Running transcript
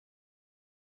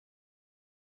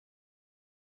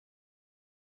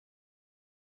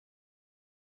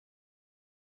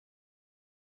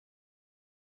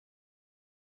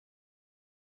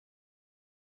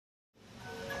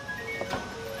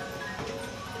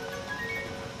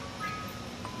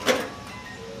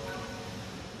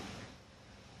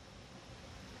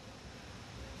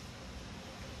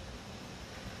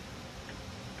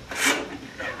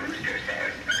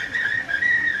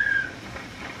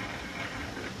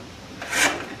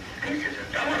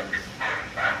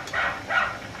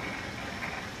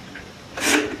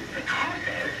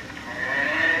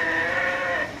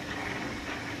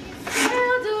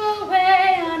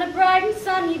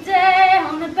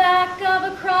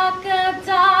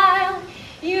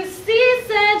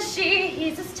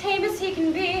he's as tame as he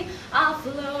can be. I'll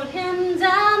float him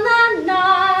down the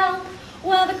Nile.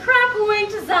 Well, the croc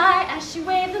winked his eye as she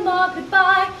waved them all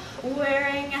goodbye,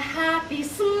 wearing a happy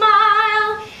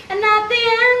smile. And at the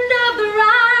end of the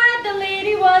ride, the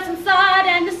lady was inside,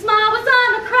 and the smile was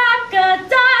on the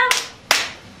crocodile.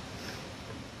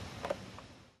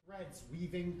 Threads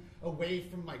weaving away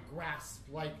from my grasp,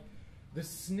 like the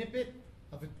snippet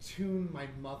of a tune my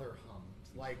mother hummed,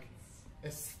 like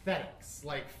aesthetics,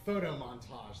 like photo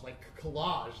montage, like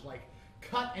collage, like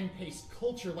cut and paste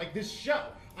culture, like this show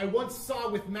I once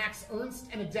saw with Max Ernst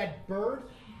and a dead bird,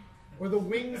 or the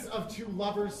wings of two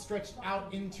lovers stretched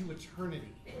out into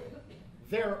eternity.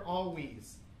 There are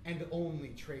always and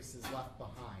only traces left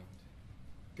behind,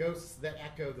 ghosts that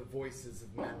echo the voices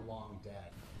of men long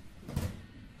dead.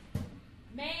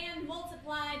 Man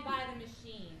multiplied by the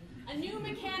machine, a new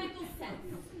mechanical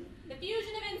sense, the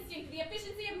fusion of instinct, the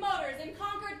efficiency of motors and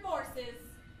conquered forces.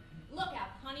 Look out,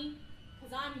 honey,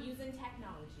 because I'm using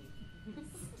technology.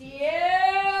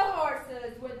 Steel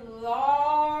horses with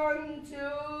long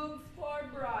tubes for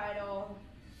bridle,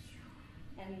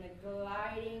 and the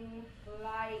gliding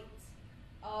flight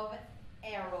of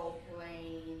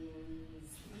aeroplanes.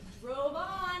 We drove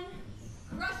on,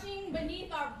 crushing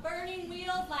beneath our burning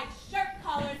wheels like shirt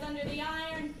collars under the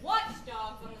iron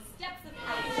watchdogs on the steps of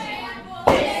hell.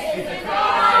 This is a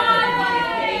cry for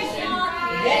communication.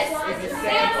 This is a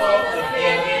sample of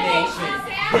alienation.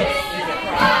 This is a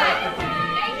cry for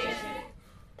communication.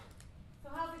 So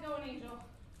how's it going, Angel?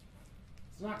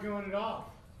 It's not going at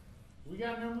all. We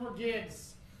got no more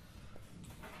gigs.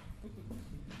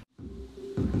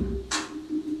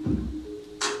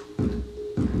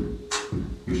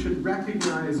 You should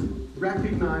recognize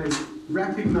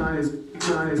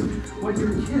what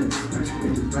your kids are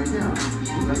doing right now.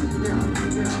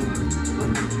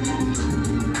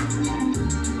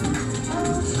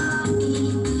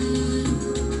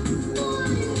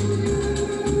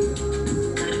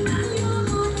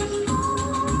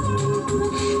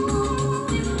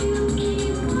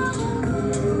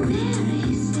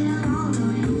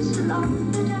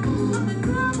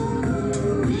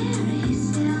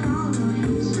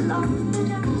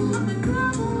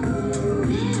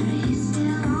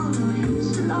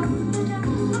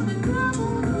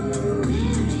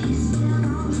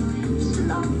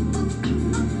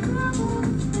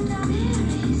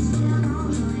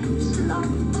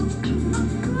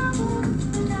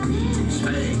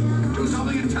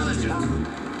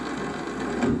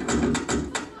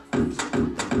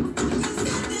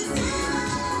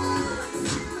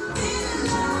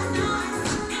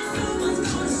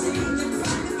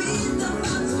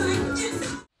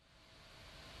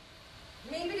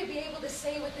 Maybe to be able to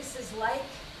say what this is like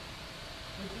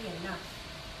would be enough.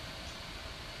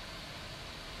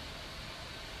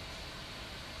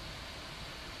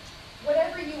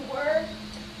 Whatever you were,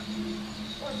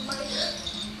 or might have,